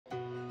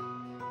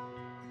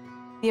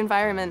The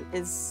environment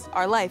is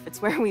our life. It's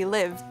where we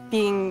live.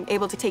 Being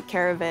able to take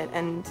care of it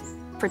and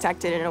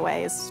protect it in a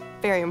way is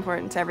very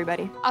important to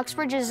everybody.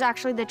 Uxbridge is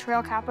actually the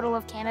trail capital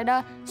of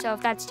Canada, so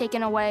if that's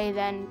taken away,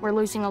 then we're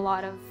losing a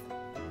lot of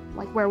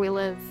where we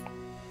live.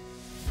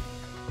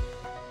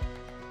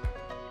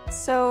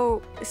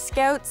 So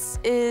Scouts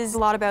is a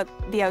lot about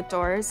the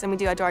outdoors, and we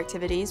do outdoor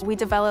activities. We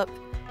develop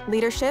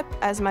leadership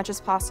as much as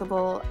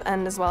possible,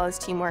 and as well as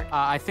teamwork.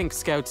 I think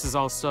Scouts is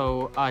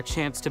also a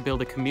chance to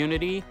build a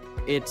community.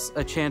 It's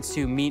a chance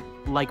to meet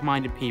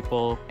like-minded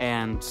people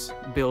and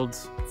build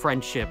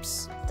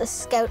friendships. The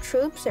Scout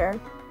troops are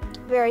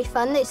very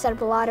fun. They set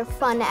up a lot of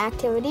fun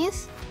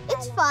activities.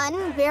 It's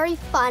fun, very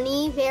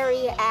funny,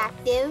 very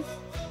active,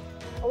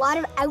 a lot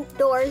of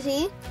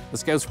outdoorsy. The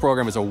Scouts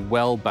program is a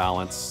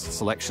well-balanced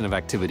selection of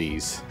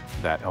activities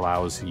that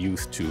allows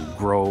youth to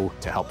grow,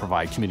 to help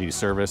provide community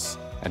service,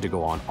 and to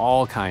go on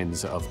all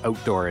kinds of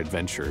outdoor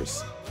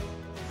adventures.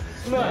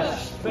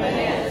 Smush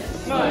bananas,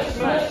 smush,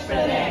 smush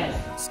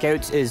bananas.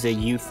 Scouts is a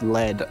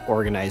youth-led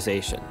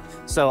organization.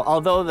 So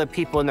although the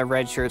people in the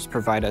red shirts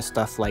provide us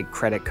stuff like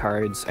credit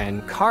cards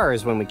and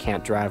cars when we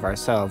can't drive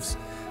ourselves,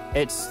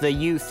 it's the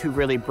youth who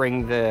really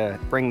bring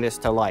this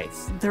to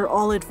life. They're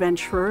all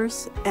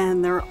adventurers,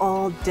 and they're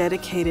all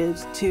dedicated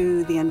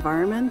to the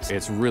environment.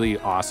 It's really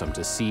awesome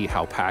to see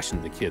how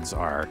passionate the kids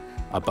are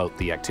about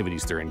the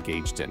activities they're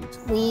engaged in.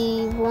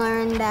 We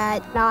learned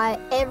that not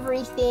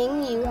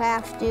everything you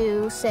have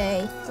to,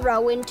 say,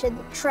 throw into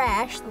the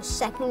trash the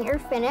second you're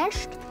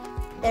finished.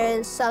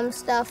 There's some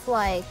stuff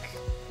like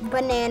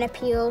banana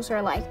peels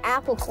or like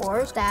apple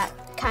cores that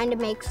kind of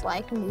makes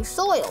like new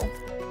soil.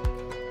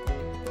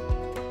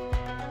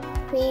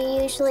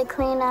 We usually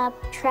clean up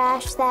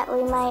trash that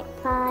we might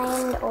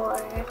find, or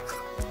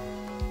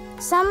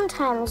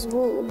sometimes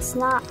weeds,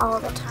 not all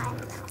the time.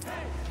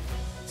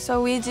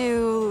 So we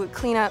do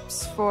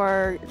cleanups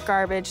for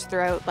garbage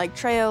throughout like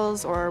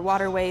trails or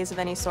waterways of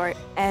any sort.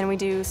 And we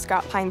do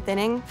Scott pine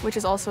thinning, which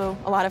is also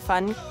a lot of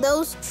fun.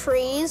 Those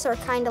trees are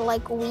kind of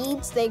like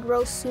weeds. They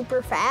grow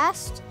super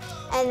fast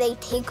and they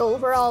take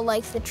over all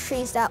like the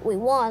trees that we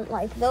want,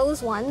 like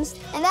those ones.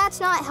 And that's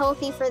not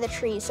healthy for the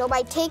trees. So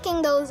by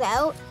taking those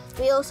out,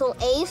 we also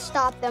A,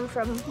 stop them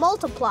from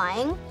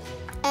multiplying,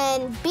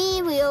 and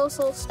B, we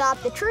also stop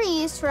the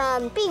trees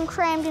from being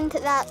crammed into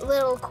that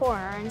little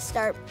corner and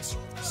start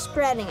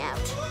spreading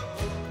out.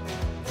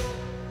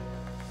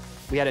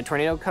 We had a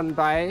tornado come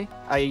by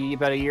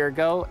about a year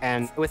ago,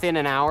 and within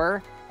an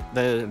hour,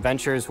 the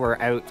adventurers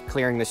were out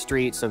clearing the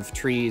streets of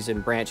trees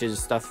and branches,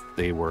 stuff.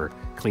 They were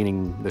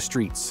cleaning the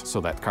streets so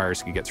that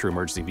cars could get through,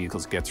 emergency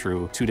vehicles could get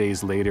through. 2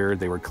 days later,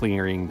 they were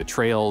clearing the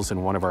trails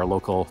in one of our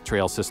local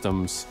trail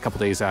systems. A couple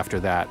days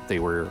after that, they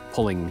were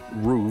pulling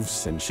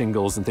roofs and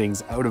shingles and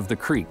things out of the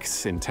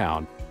creeks in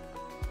town.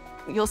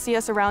 You'll see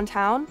us around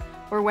town.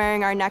 We're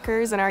wearing our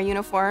neckers and our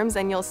uniforms,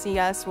 and you'll see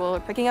us,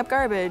 we're picking up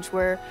garbage,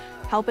 we're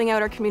helping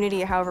out our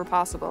community however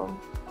possible.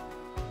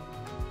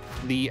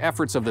 The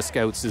efforts of the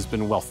Scouts has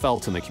been well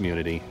felt in the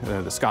community.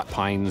 The Scott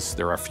Pines,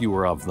 there are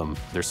fewer of them.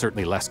 There's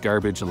certainly less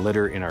garbage and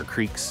litter in our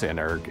creeks and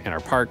our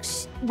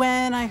parks.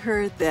 When I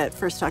heard that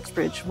First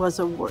Uxbridge was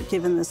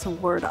given this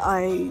award,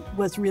 I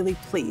was really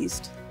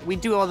pleased. We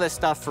do all this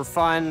stuff for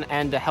fun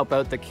and to help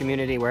out the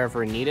community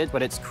wherever needed,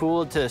 but it's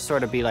cool to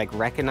sort of be like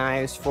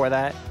recognized for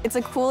that. It's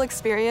a cool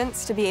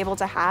experience to be able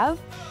to have,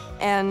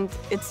 and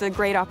it's a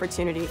great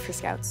opportunity for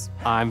Scouts.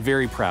 I'm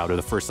very proud of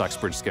the First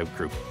Uxbridge Scout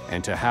Group,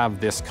 and to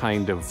have this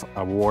kind of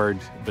award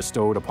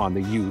bestowed upon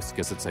the youth,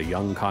 because it's a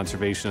young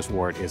conservationist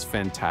award, is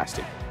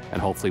fantastic,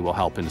 and hopefully will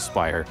help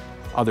inspire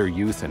other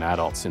youth and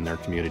adults in their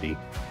community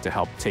to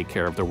help take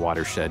care of their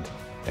watershed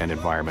and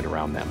environment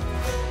around them.